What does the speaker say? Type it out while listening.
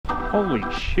Holy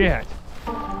shit.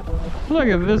 Look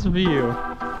at this view.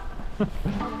 This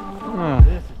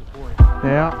is boring.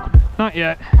 Yeah. Not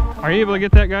yet. Are you able to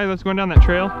get that guy that's going down that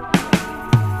trail?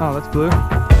 Oh, that's blue.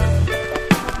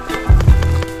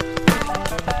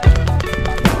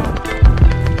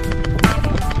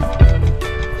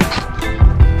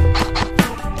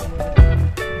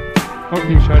 Oh,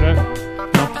 can you shut it?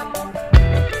 No.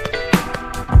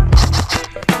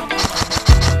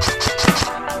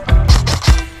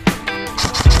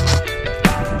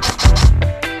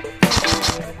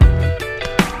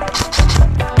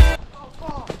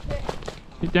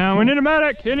 Get down. We need a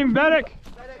medic. Any medic?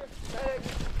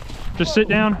 Just sit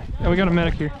down. Yeah, we got a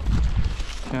medic here.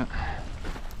 Yeah.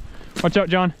 Watch out,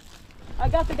 John. I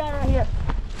got the guy right here.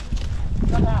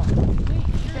 Somehow.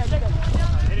 Yeah, take it.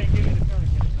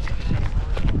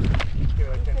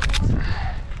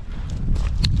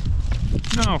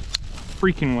 No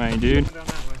freaking way, dude. If we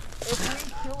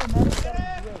kill a medic,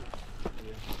 that would be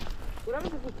great. What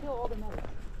happens if we kill all the medics?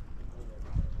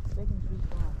 They can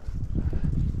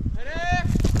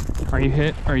respawn. Are you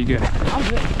hit? Or are you good? I'm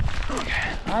good.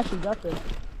 Okay. I actually got this.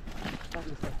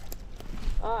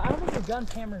 I don't think the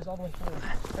gun's hammer is all the way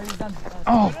through. Or your gun's,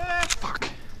 Oh, fuck.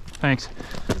 Thanks.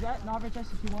 Is that Novich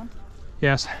SCP-1?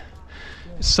 Yes.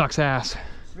 It sucks ass.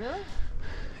 Really?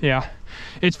 Yeah.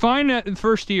 It's fine at the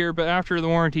first year, but after the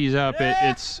warranty's up,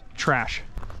 it's trash.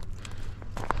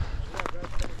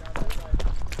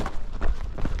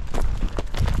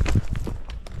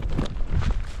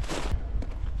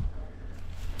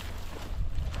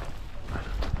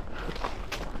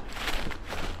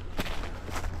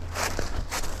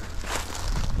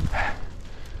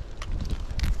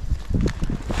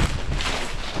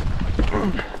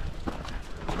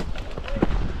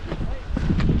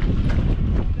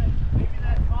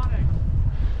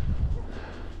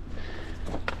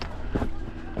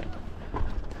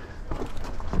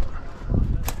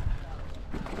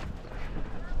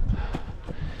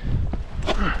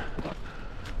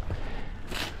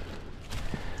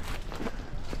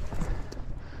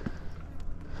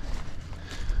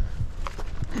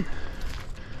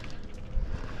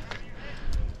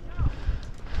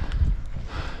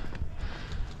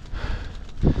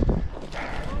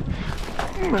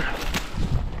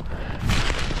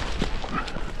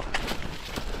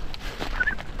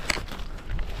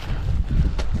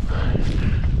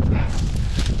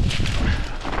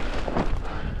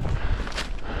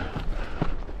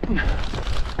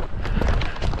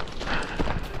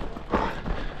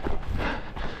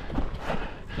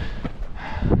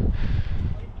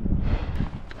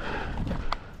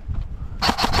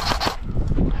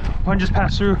 One just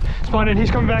passed through, spawned in. He's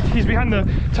coming back. He's behind the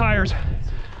tires.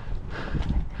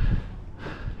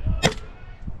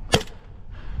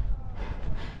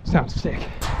 Sounds sick.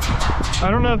 I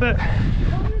don't know if that...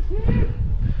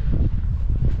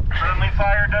 Friendly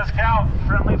fire does count.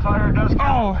 Friendly fire does count.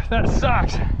 Oh, that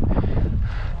sucks.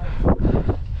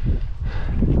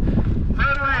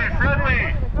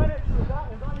 Friendly.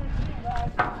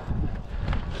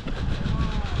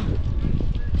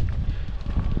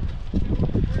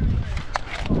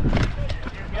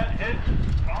 If you get hit,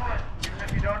 call it. Even if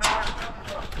you don't know where it's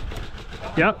from.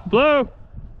 Yep, blue.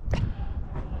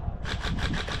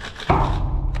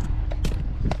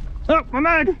 Oh, my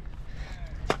mag.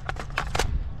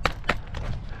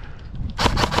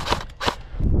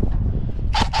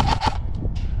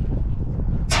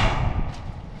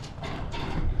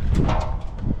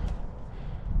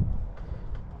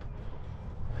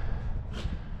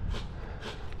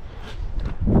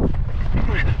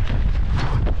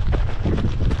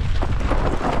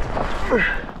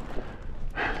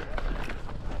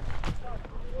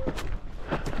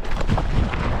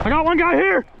 I got one guy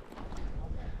here.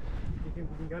 We can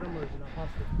get him or is it not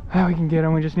possible? Oh, we can get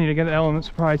him. We just need to get the element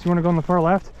surprise. You want to go on the far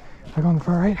left? I go on the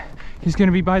far right. He's going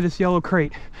to be by this yellow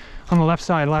crate on the left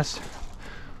side. Last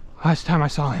time I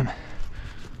saw him.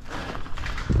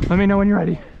 Let me know when you're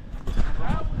ready.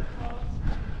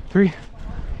 3.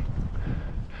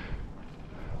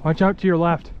 Watch out to your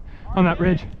left on that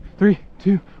ridge. 3,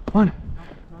 2, 1.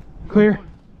 Clear.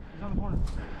 He's on the corner.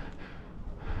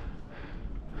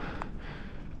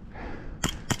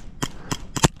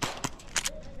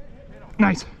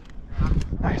 Nice.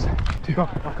 Nice. 2. Go,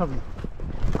 I'll cover you.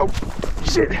 Oh,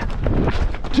 shit.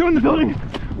 2 in the building.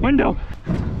 Window.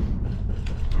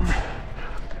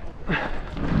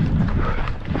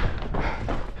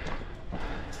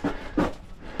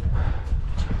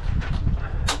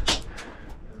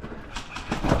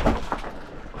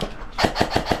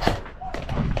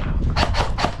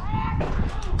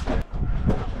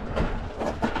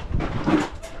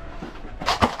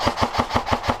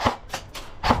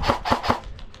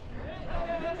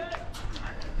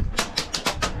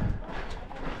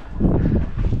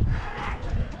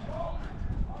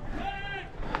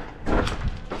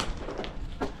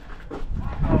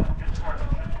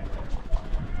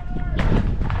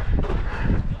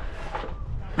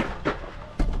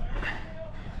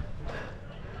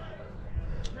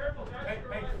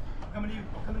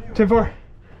 10-4.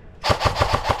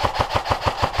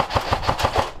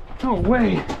 No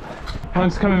way.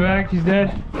 Hunt's coming back. He's dead.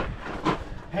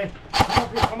 Hey, come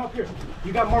up here, come up here.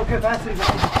 You got more capacity than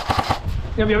I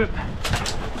Yep, yep, yep.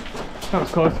 That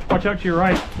was close. Watch out to your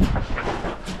right.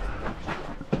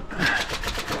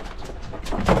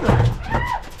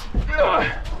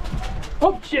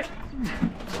 Oh shit! do.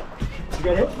 You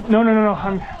got hit? No, no, no, no.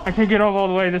 I can't get all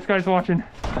the way. This guy's watching.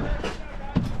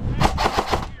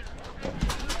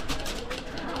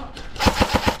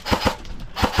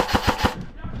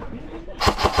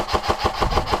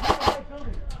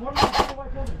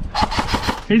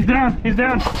 He's down. He's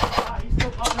down. He's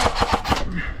still popping up.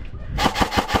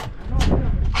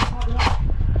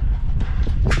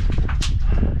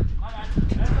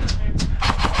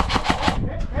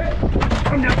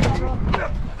 I'm down.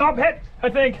 Oh, hit. I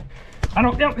think. I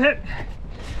don't. Yep, hit.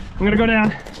 I'm gonna go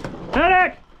down.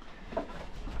 Medic!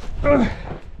 Ugh.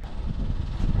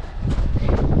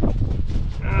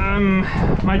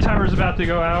 My timer's about to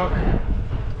go out.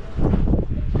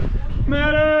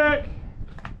 Medic!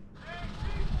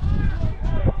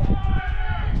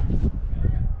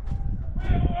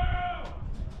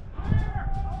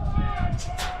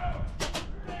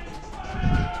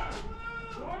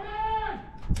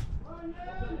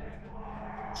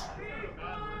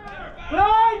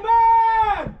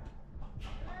 Lineman!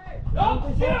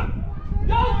 Don't shoot!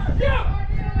 Don't shoot!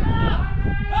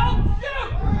 Don't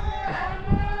shoot!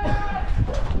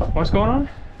 What's going on?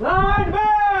 Lineman!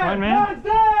 Lineman? Hands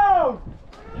down!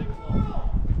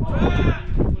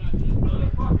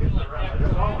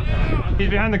 He's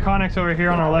behind the Connex over here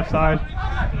on our left side.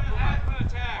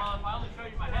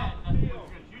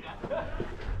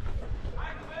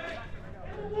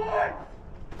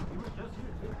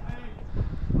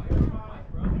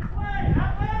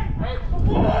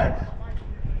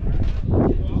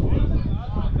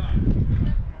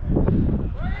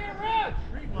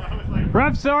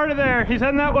 Ref's out of there. He's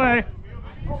heading that way.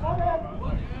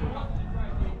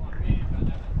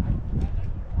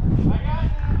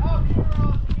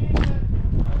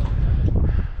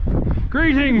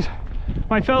 Greetings,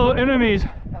 my fellow enemies.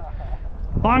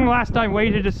 Long last I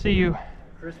waited to see you.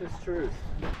 Christmas truce.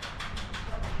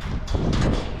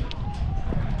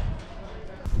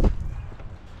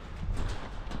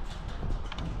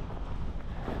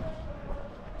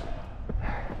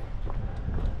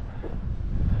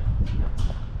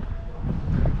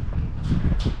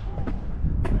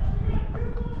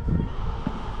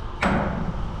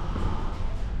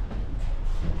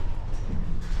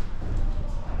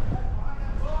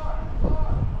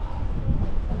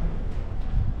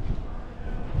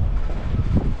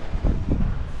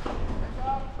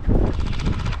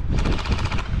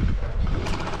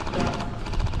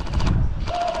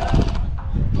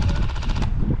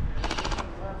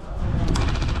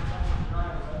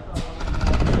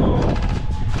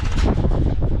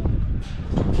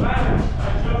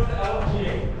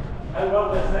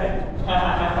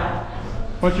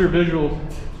 What's your visuals?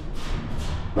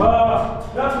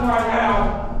 Nothing right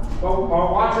now.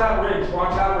 Watch that ridge.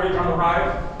 Watch that ridge on the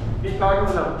right. Keep talking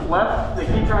to the left. They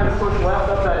keep trying to push left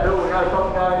up that hill. We got a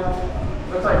couple guys.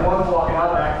 Looks like one's walking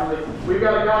up actually. We've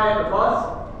got a guy at the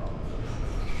bus.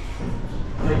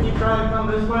 They keep trying to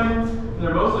come this way. And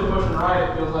they're mostly pushing right,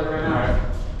 it feels like right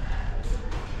now.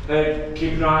 Hey,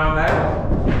 keep an eye on that.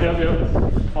 Yep,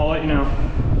 yep. I'll let you know.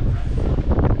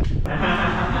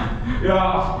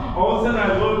 Yeah, all of a sudden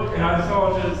I looked and I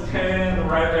saw just 10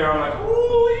 right there. I'm like,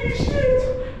 holy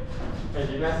shit. Hey,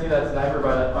 did you guys see that sniper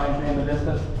by that pine tree in the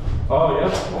distance? Oh, yeah.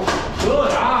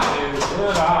 Good eye, dude.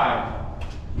 Good eye.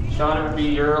 Sean, it would be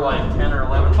your like 10 or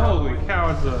 11. Holy cow,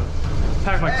 it's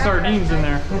packed like sardines in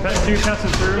there. That dude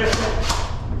passing through.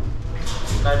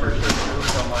 Sniper should move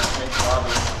so much, makes it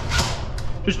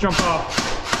obvious. Just jump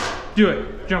off. Do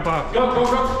it. Jump off. Go, go,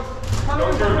 go.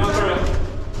 Go through, go through.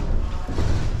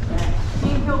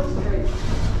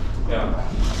 Yeah.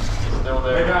 Still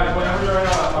Hey there. guys, whenever you're in a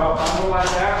bundle like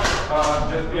that,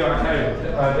 just, hey,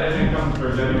 that didn't come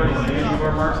through. Did anybody see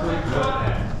anywhere marksman?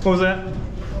 What was that?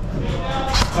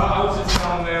 I was just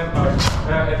telling them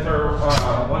if they're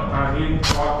one needing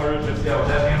to walk through, just yell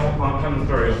death handle, I'm coming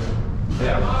through.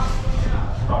 Yeah.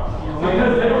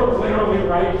 Because they were literally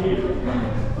right here.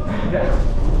 Yeah.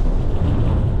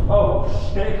 Oh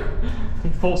shit. He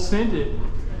full sent it.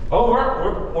 Oh,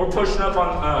 we're pushing up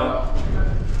on.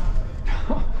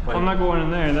 Wait. I'm not going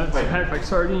in there. That's Wait. packed like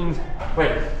sardines.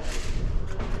 Wait.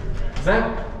 Is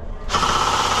that?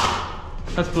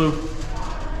 That's blue.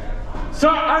 So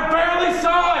I barely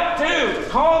saw it, dude.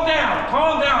 Calm down,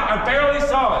 calm down. I barely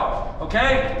saw it.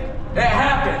 Okay? It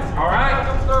happens. All right.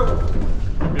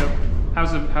 Yep.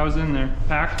 How's it in there?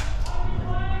 Packed?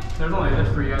 There's only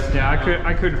this for you guys. Yeah, I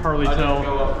could hardly I tell.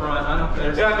 didn't go up front. I don't,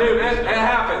 there's Yeah, dude, it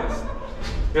happens.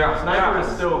 Yeah, Sniper is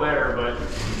still there, but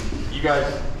you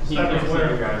guys, he can't see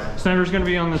you guys. Sniper's gonna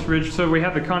be on this ridge. So we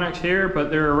have the Connex here, but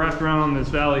they're wrapped around on this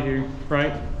valley here,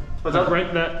 right? What's Like up?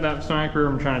 right, that sniper,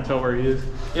 I'm trying to tell where he is.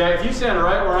 Yeah, if you stand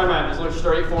right where I'm at, just look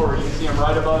straight forward, you can see him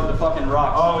right above the fucking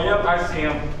rocks. Oh, yep, I see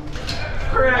him.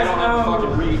 Chris, I don't have to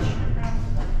fucking reach.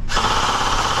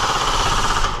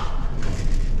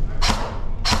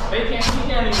 He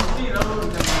can't even see those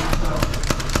things, so.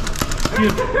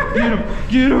 Get him!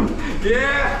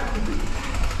 Yeah.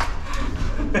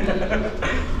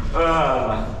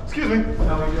 Excuse me.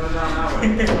 How are we going down that way?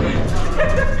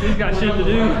 He's got shit to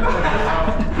do.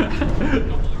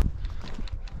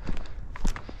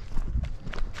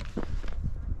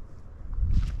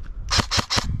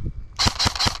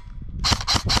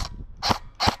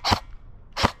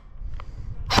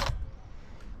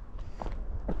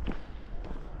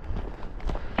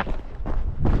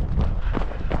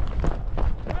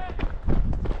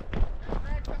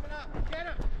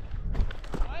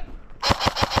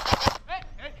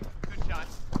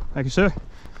 Thank you, sir.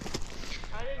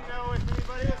 I didn't know if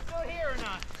anybody was still here or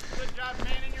not. Good job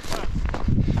manning your bus.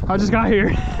 I just got here.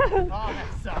 Oh, that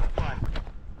sucked, but.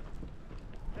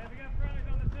 Hey, we got friendlies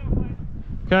on the tailplate.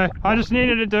 Okay, I just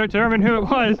needed to determine who it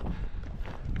was.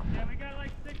 Yeah, we got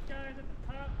like 6 guys at the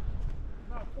top.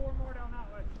 About 4 more down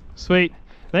that way. Sweet.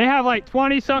 They have like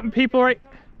 20-something people right.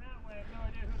 That way, I have no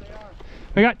idea who they are.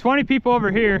 We got 20 people over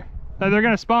here that they're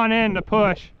gonna spawn in to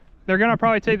push. They're gonna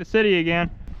probably take the city again.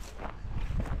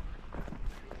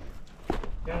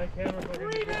 Yeah, the camera's like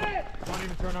won't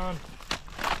even turn on.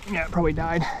 Yeah, it probably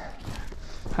died.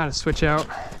 Had to switch out.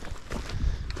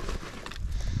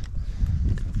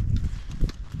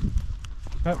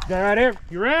 Oh, guy right here.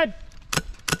 You red?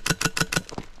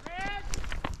 Red!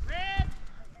 Red!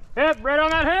 Yep, right on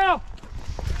that hill!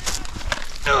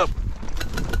 Up.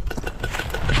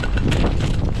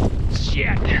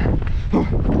 Shit.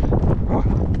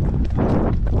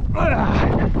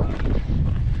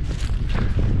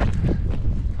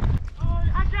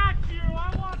 I got you!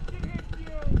 I want to hit you!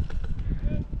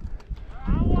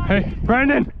 I want Hey,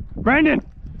 Brandon! Brandon!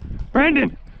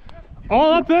 Brandon!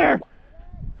 All up there! 2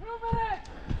 minutes!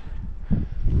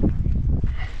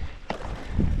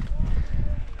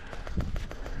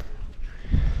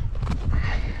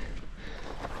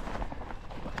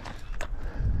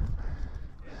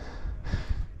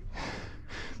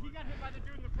 You got hit by the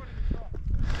dude in the front of the truck.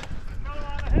 Another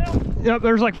on the hill. Yep,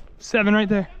 there's like 7 right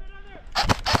there.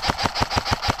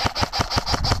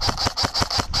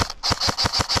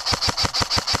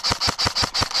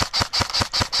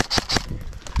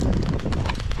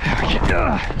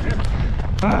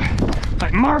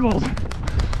 Like marbles.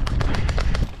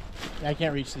 I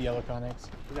can't reach the yellow Connex.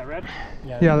 Is that red?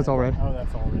 Yeah, that's all red. Oh,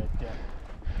 that's all red. Yeah.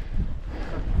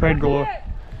 Red glow.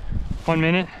 1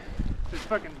 minute. Just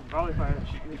fucking volley fire that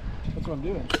shit. That's what I'm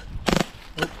doing.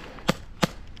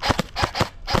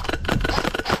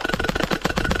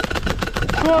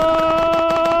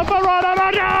 Whoa, Barada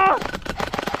Raja!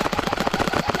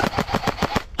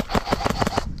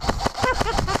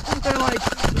 They're like,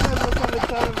 you guys look on the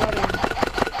side of running.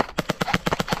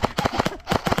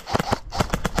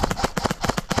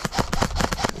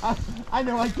 I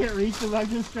know I can't reach them. I'm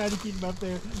just trying to keep them up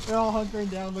there. They're all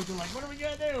hunkering down, looking like, what are we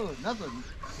gonna do? Nothing.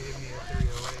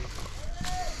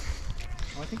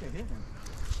 Oh, I think I hit one.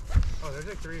 Oh, there's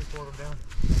like 3 or 4 of them down.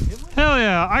 Hell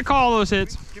yeah, I call those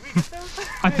hits. Did we get those?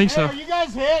 I think Hey, so. are you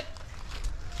guys hit?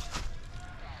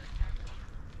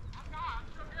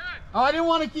 Oh, I didn't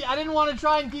want to keep. I didn't want to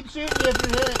try and keep shooting you if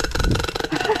you're hit.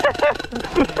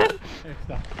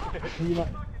 You know-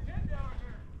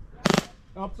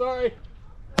 Oh, I'm sorry.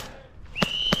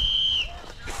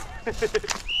 I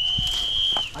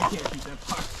can't shoot that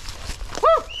far.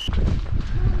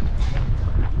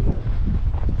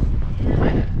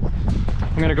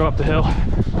 I'm gonna go up the hill.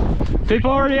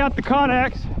 People already at the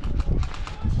Connex.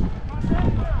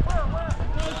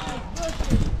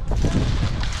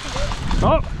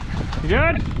 Oh, you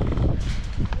good?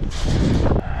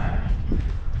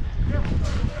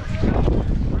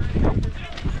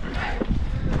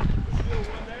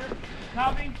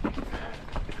 Copy.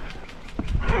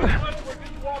 Where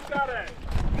did you walk out at?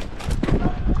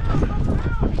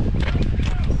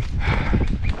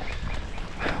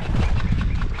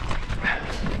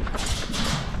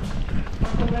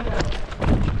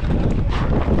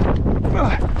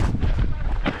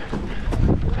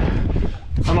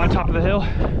 I'm on top of the hill.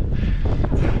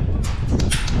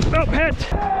 Oh, hit!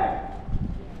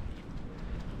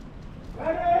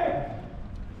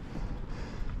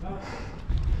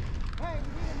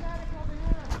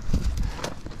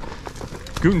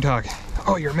 Guten Tag.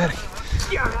 Oh, you're a medic.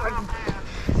 Yeah.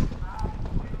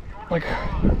 Like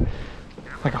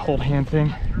a hold hand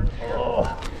thing.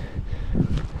 Oh.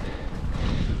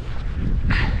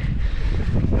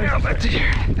 Now back to you.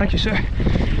 Thank you, sir.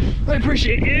 I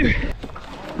appreciate you.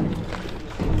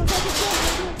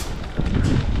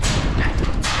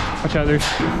 Watch out, there's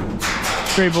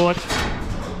stray bullets.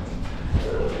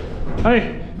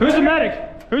 Hey, who's a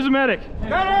medic? Who's a medic?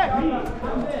 Medic!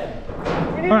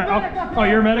 Alright, oh,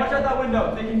 you're a medic? Watch out that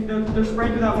window. They're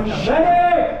spraying through that window.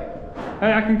 Medic!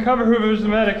 Hey, I can cover whoever's the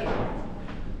medic.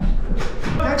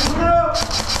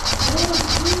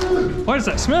 What is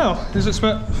that smell? Does it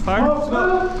smell fire?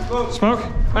 Smoke. Smoke?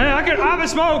 Hey, I have a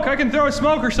smoke. I can throw a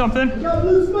smoke or something. We got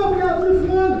blue smoke, we got blue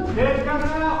one. Yeah, coming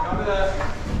out. Copy that.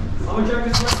 I'm gonna check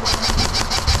this one.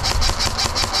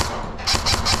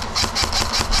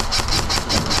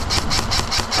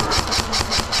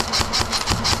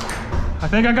 I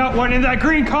think I got one in that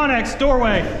green Connex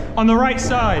doorway on the right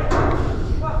side.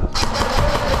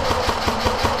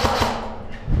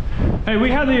 Hey, we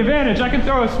have the advantage. I can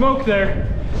throw a smoke there.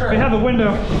 Sure. We have the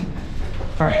window.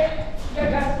 All right.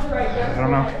 I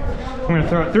don't know. I'm gonna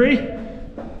throw it 3.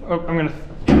 Oh, I'm gonna.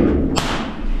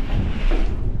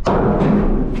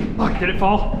 Oh, did it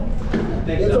fall?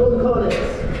 It's on the Connex.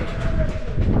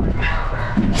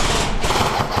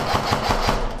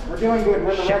 We're doing good.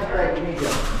 We're the left side. We need you.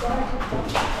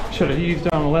 Should have used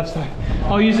it on the left side.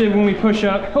 I'll use it when we push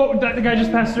up. Oh, the guy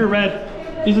just passed through red.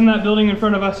 He's in that building in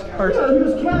front of us. Yeah, he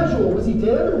was casual. Was he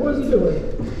dead or what was he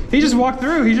doing? He just walked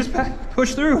through. He just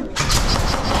pushed through.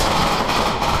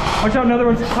 Watch out, another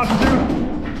one's popping through.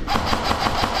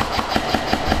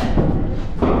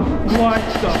 What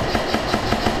the?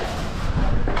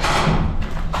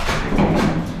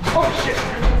 Oh shit!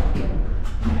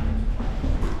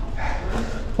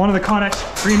 One of the Connex,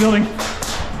 green building.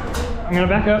 I'm gonna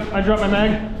back up. I dropped my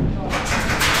mag.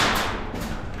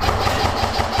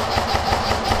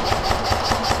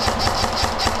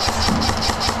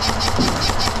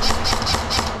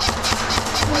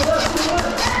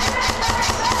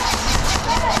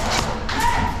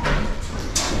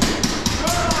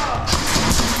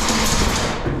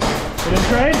 We didn't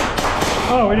trade?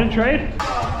 Oh, we didn't trade?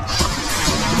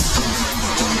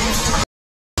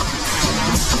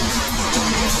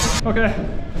 Okay.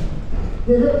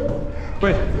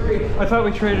 Wait, I thought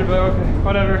we traded, but okay,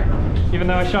 whatever. Even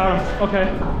though I shot him. Okay,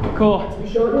 cool. You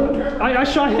shot him? I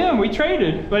shot him, we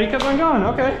traded, but he kept on going.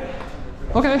 Okay.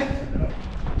 Okay.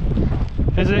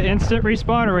 Is it instant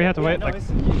respawn or we have to wait? No, like,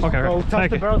 it's, okay, oh, right. touch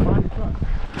the barrel behind your truck.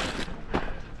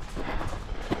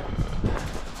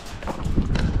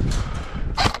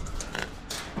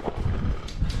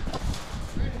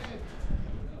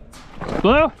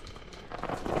 Blue?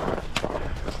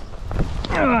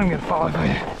 Oh, I'm gonna fall if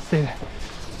I stay there.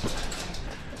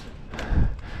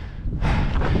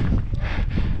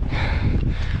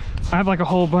 I have like a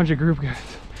whole bunch of group guys.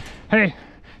 Hey,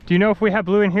 do you know if we have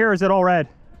blue in here or is it all red?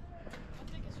 I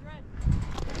think it's red.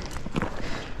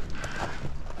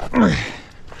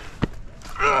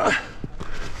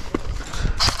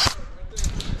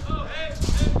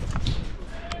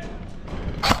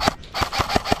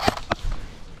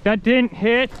 That didn't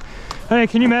hit. Hey,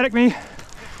 can you medic me?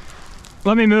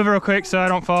 Let me move real quick so I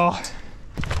don't fall.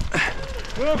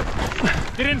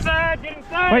 Get inside, get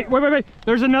inside. Wait.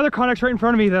 There's another Connex right in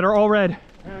front of me that are all red.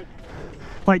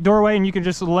 Like doorway, and you can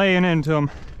just lay into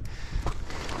them.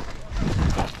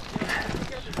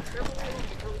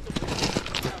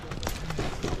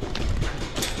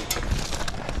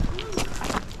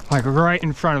 Like right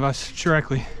in front of us,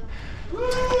 directly.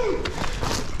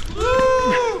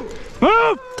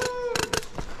 Move!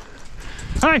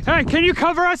 Hey, can you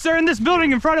cover us? They're in this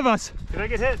building in front of us. Did I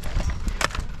get hit?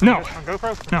 No. On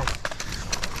GoPro? No.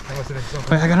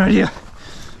 Wait, I got an idea.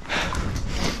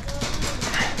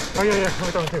 Oh yeah, let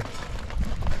me throw it too.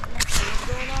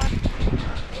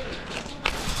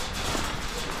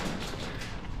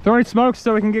 Throwing smoke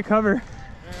so we can get cover. Are they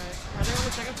on the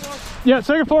second floor? Yeah,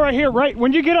 second floor right here. Right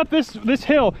when you get up this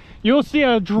hill, you'll see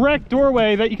a direct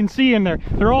doorway that you can see in there.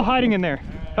 They're all hiding in there.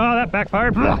 Oh, that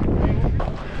backfired.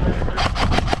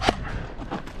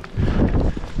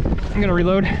 I'm gonna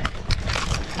reload.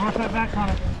 Watch that back on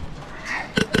it.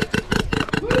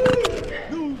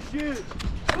 No shit.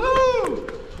 Woo!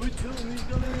 We're telling me he's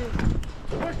coming in.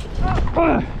 I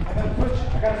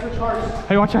gotta switch cars.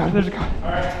 Hey, watch out. There's a car.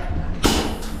 Alright.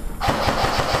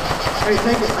 Hey,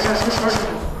 take it. I gotta switch cars.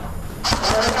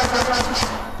 Alright.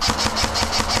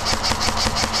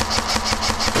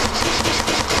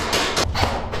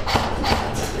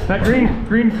 That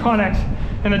green Connex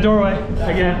in the doorway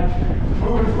again.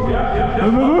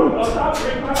 Move.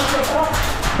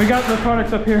 We got the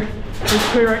products up here. It's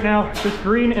clear right now. This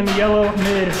green and the yellow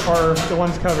mid are the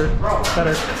ones covered that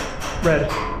are red.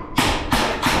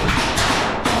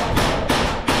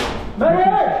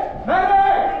 Medic!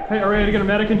 Medic! Hey, are we ready to get a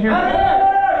medic in here? Medic!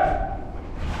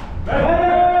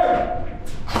 Medic!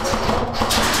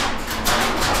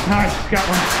 Nice, got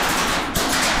one.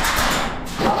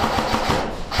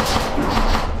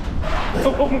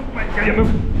 Oh, my God, you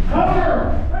move.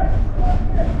 Cover!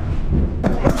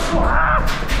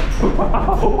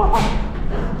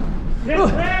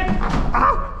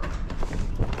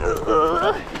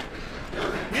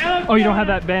 Oh, you don't have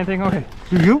that band thing? Okay.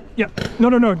 You? Yeah. No.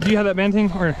 Do you have that band thing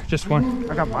or just one?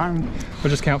 I got mine. We'll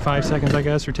just count 5 seconds, I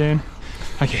guess, or 10.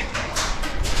 Okay.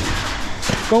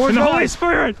 Go In the Holy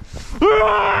Spirit!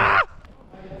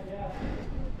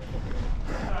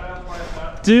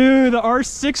 Dude, the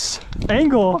R6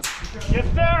 angle. Yes,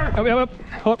 sir.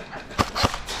 Up.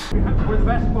 Where the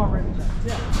basketball rim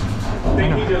is at. I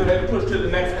think he just had to push to the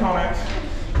next contact.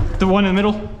 The one in the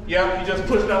middle? Yeah, he just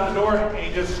pushed out the door and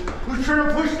he just. Who's trying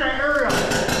to push that area?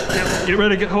 Yep. Get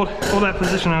ready, hold that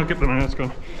position. I'll get them. Let's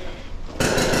go.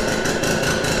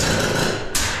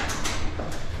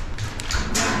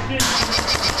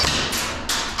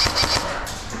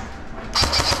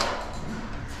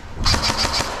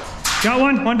 Got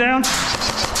one down.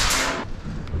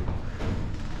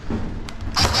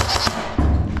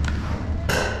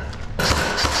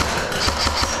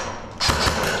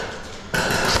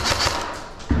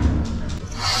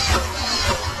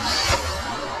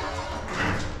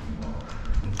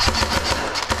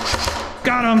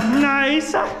 Got him,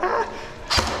 nice.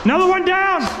 Another one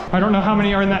down. I don't know how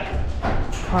many are in that.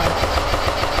 All right.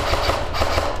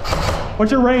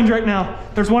 What's your range right now?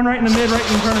 There's one right in the mid, right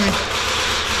in front of me.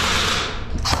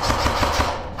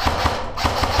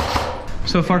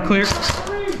 So far clear.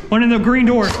 One in the green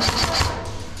door.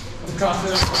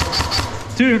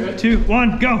 2,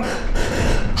 1, go.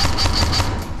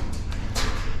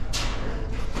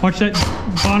 Watch that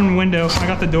bottom window. I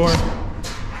got the door.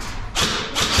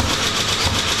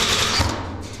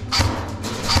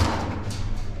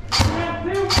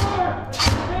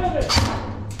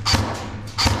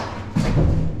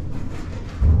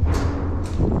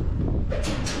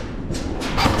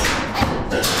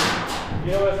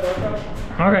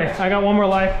 Okay, I got one more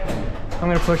life. I'm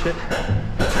gonna push it.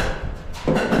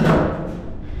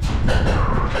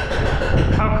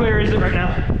 How clear is it right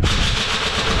now?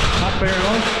 Not clear at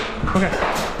all? Okay.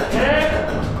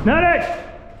 Medic!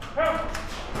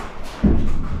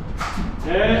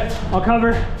 I'll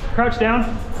cover. Crouch down.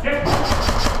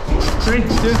 3, 2.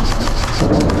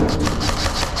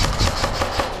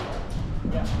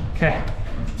 Okay.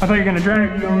 I thought you were gonna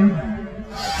drag them.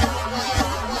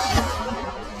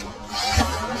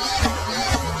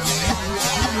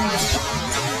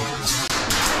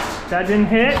 That didn't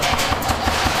hit.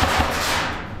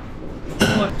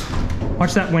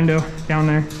 Watch that window down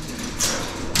there.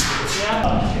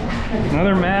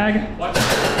 Another mag.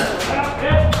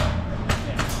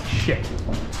 Shit.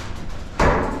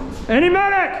 Any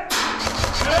medic?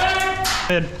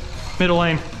 Middle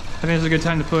lane. I think this is a good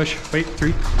time to push. Wait,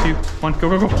 3, 2, 1, go,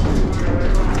 go, go.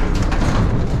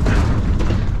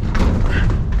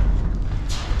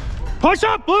 Push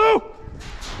up, blue!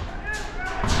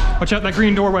 Watch out that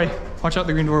green doorway. Watch out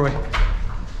the green doorway.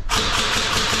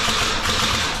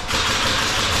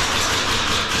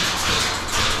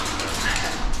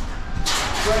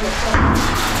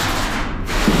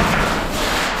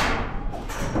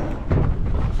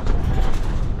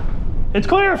 It's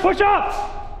clear, push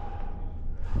up!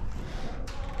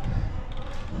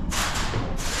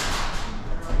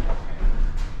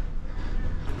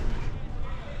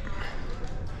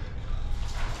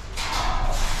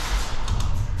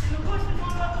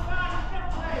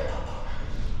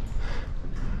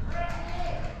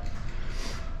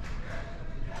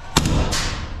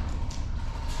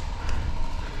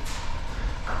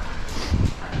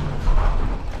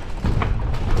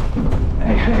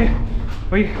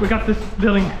 Hey, we got this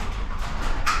building.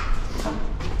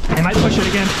 I might push it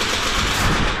again.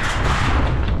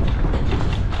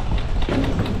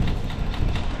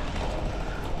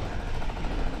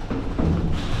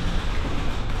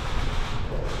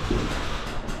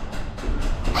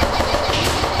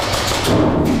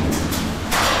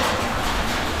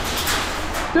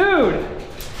 Dude,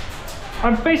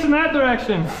 I'm facing that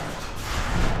direction.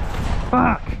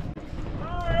 Fuck.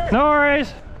 No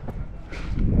worries.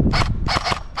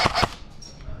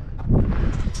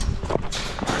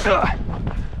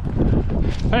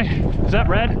 Hey, is that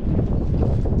red?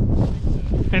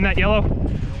 And that yellow?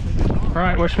 All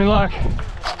right, wish me luck.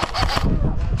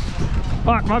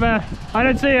 Fuck, my bad. I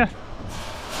didn't see you.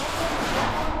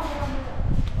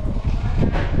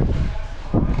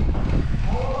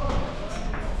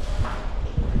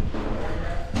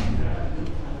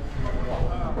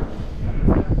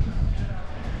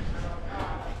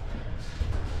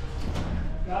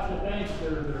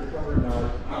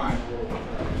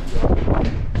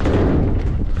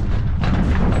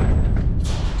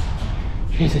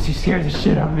 Jesus, you scared the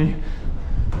shit out of me.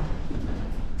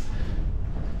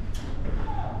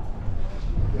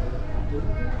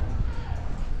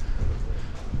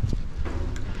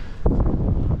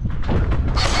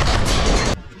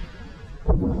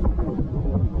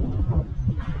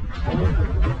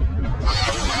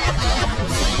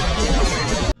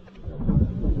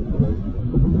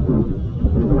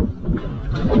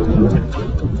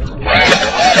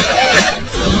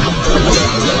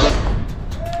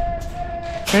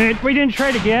 We didn't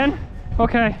trade again?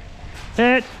 Okay.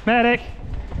 Hit, medic.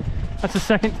 That's the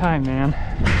second time, man.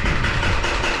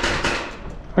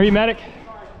 Are you medic?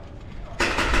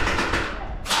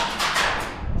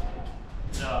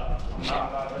 No, I'm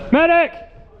not. Medic!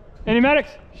 Any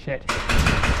medics? Shit.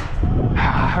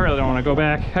 I really don't want to go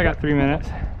back. I got 3 minutes.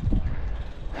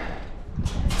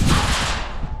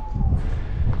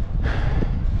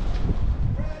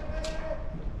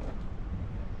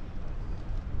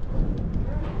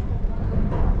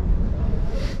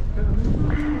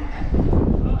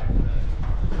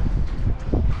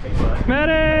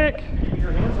 Medic! Give me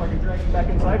your hand so I can drag you back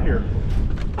inside here.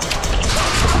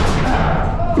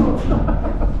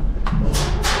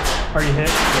 Are you hit?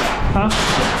 Huh?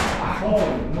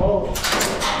 Holy moly.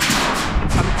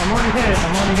 I'm already hit.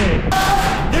 I'm already hit.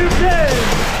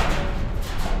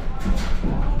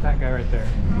 That guy right there.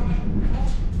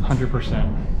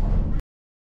 100%.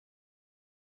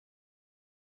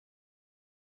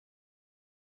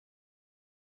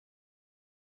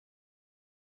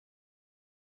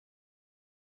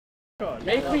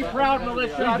 Make me proud,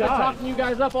 militia. I've been talking you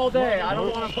guys up all day. I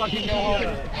don't want to fucking go home.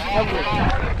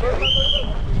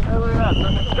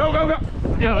 Go, go, go!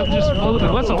 Yeah, let's just blow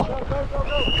the whistle.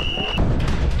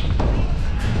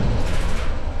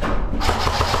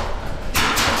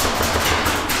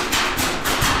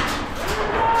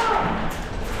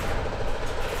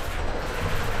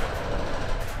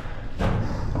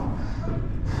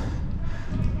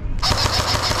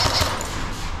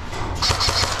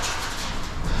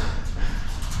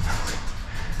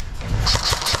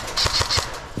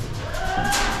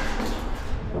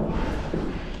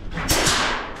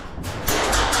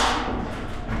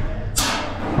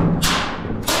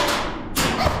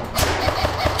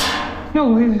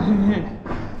 No way,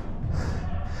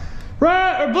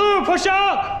 red or blue, push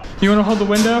up! You want to hold the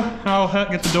window? I'll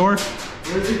get the door.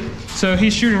 Where is he? So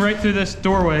he's shooting right through this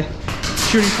doorway,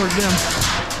 shooting towards them.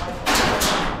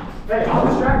 Hey, I'll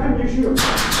distract him, you shoot him.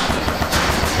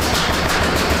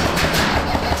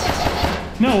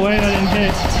 No way, that didn't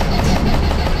hit.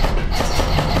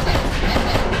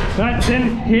 That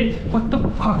didn't hit. What the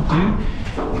fuck, dude?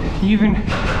 You even...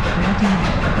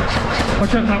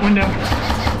 Watch out that window.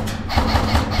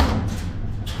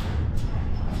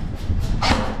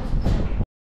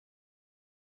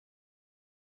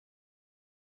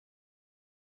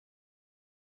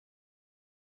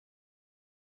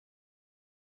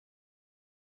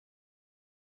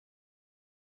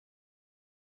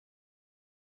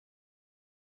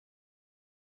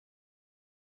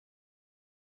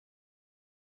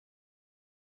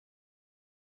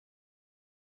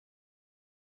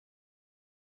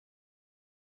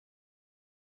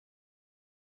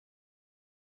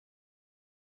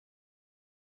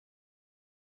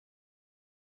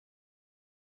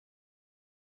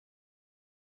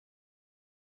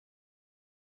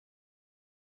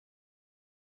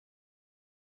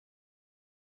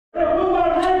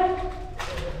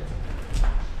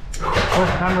 Oh,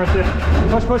 I'm right there.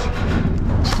 Push, push.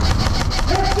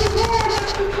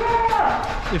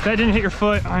 If that didn't hit your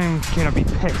foot, I'm gonna be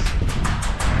pissed.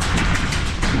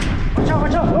 Watch out,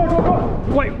 watch out. Door, door, door.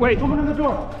 Wait, wait. Open in the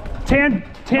door. Tan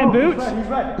boots? He's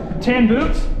right. Tan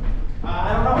boots?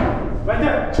 I don't know. Right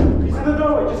there. He's in the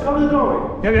doorway. Just cover the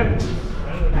doorway. Yep, yep.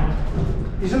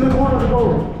 He's in the corner of the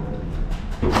doorway.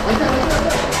 Right there, right there,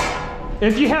 right there.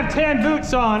 If you have tan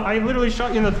boots on, I literally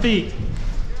shot you in the feet.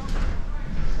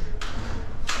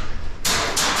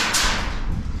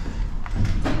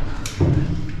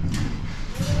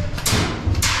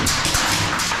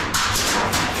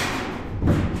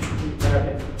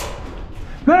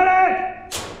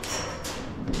 Medic!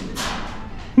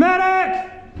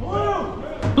 Medic! Blue!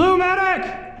 Blue medic!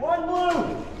 One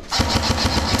blue!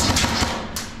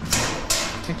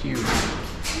 Thank you.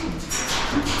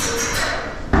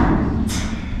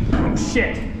 Oh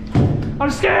shit!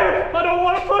 I'm scared! I don't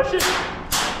want to push it!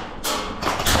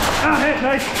 Ah, hit,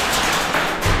 nice!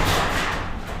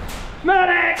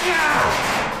 Medic! Ah!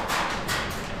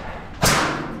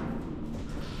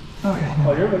 Okay.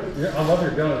 Oh, I love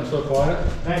your gun. It's so quiet.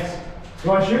 Thanks. You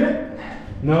want to shoot it?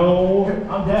 No.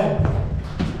 I'm dead.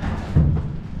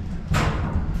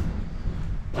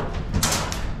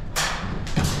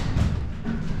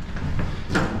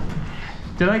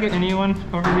 Did I get anyone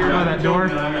over here by that door?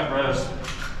 I got res.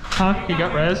 Huh? He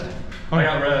got rezzed? I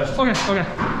got res. Okay,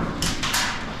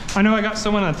 okay. I know I got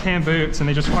someone in tan boots and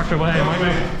they just walked away.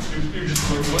 You just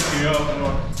looked me up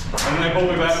and they pulled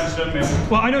me back and sent me.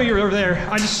 Well, I know you were over there.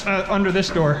 I just, under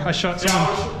this door, I shot someone.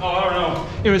 Oh, I don't know.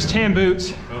 It was tan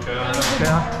boots. Okay, I don't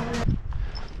know.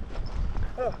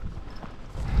 Yeah.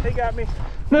 They got me.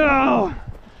 No!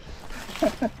 You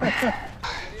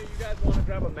guys want to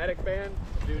grab a medic van?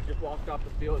 Dude just walked off the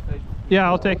field. Yeah,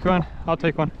 I'll take one. I'll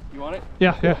take one. You want it?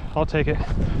 Yeah, yeah, I'll take it.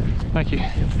 Thank you.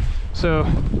 So,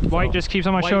 white just keeps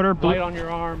on my shoulder. Blue. White on your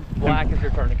arm, black is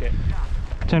your tourniquet.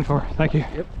 10-4, thank you.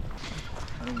 Yep.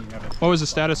 What was the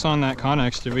status on that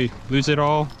Connex? Did we lose it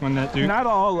all when that dude? Not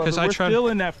all of it. I We're tried- still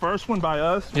in that first one by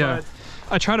us. Yeah.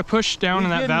 But I tried to push down in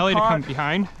that getting valley to come caught.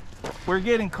 behind. we're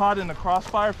getting caught in the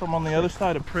crossfire from on the other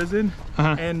side of prison.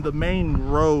 Uh-huh. And the main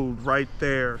road right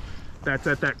there, that's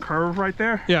at that curve right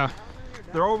there. Yeah.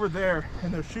 They're over there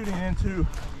and they're shooting into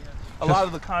a lot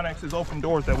of the Connex's open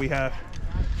doors that we have.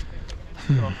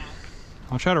 So,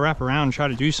 I'll try to wrap around and try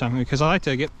to do something because I like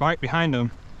to get right behind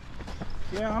them.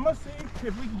 yeah, I'm gonna see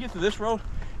if we can get to this road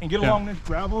and get Yeah. along this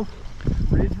gravel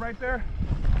ridge right there.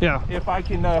 Yeah. If I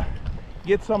can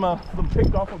get some of them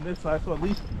picked off on this side, so at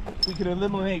least we can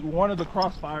eliminate one of the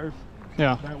crossfires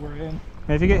Yeah. that we're in.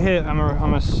 And if you get hit, I'm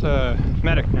a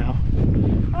medic now.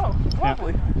 Oh,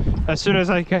 lovely. As soon as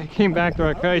I came back, they're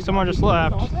like, hey, someone just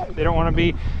left. They don't want to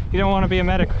be, you don't want to be a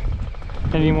medic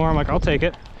anymore. I'm like, I'll take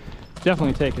it.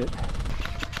 Definitely take it.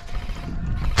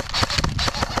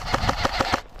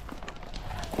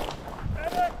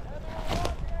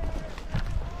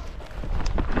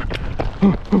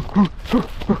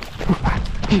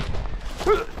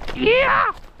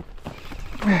 Yeah!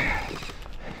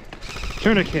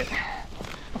 Tourniquet.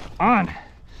 On.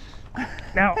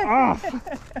 Now off.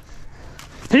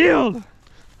 Healed.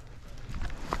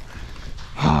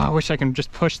 Oh, I wish I could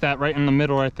just push that right in the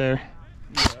middle right there.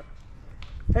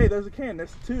 Hey, there's a can.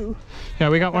 There's two. Yeah,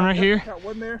 we got one right here. Got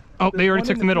one there. Oh, There's they already one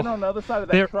took in the middle. tin on the other side of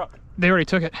that They're- truck. They already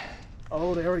took it.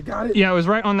 Oh, they already got it. Yeah, it was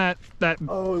right on that.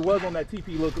 Oh, it was on that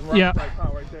TP looking right, Yeah.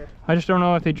 right there. I just don't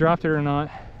know if they dropped it or not.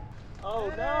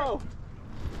 Oh no!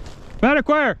 Medic,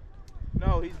 where?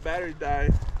 No, he's battery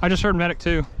died. I just heard medic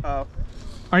too. Oh.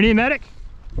 Are you need a medic?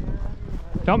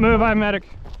 Don't move, I'm a medic.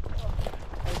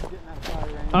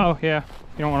 Oh yeah,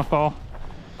 you don't want to fall.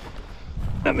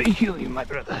 Let me heal you, my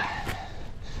brother.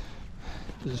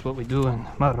 This is what we do in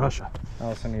Mother Russia. I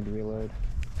also need to reload.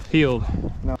 Healed.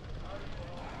 No.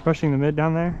 Rushing the mid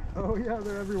down there. Oh yeah,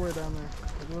 they're everywhere down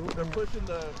there. They're pushing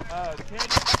the canyon.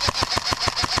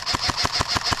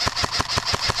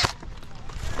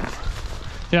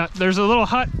 Yeah, there's a little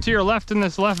hut to your left in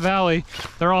this left valley.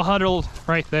 They're all huddled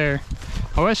right there.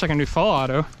 I wish I can do full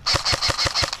auto.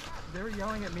 They were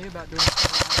yelling at me about doing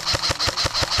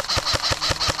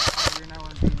you're now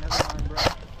on team. Never mind, bro.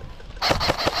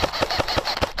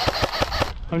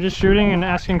 I'm just shooting and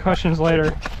asking questions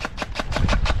later.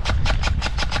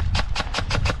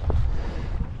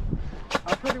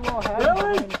 I pretty well had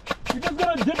Really? You just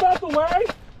gonna dip out the way?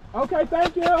 Okay,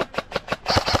 thank you.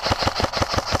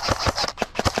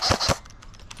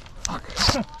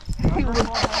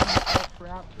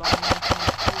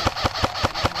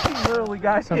 He literally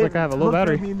got Sounds hit, like I have a low looked at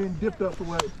battery. me and then dipped out the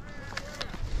way.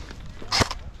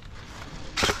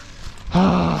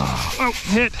 Oh,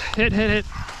 hit.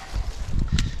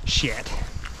 Shit.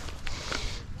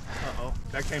 Uh-oh.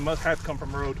 That cane must have come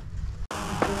from road.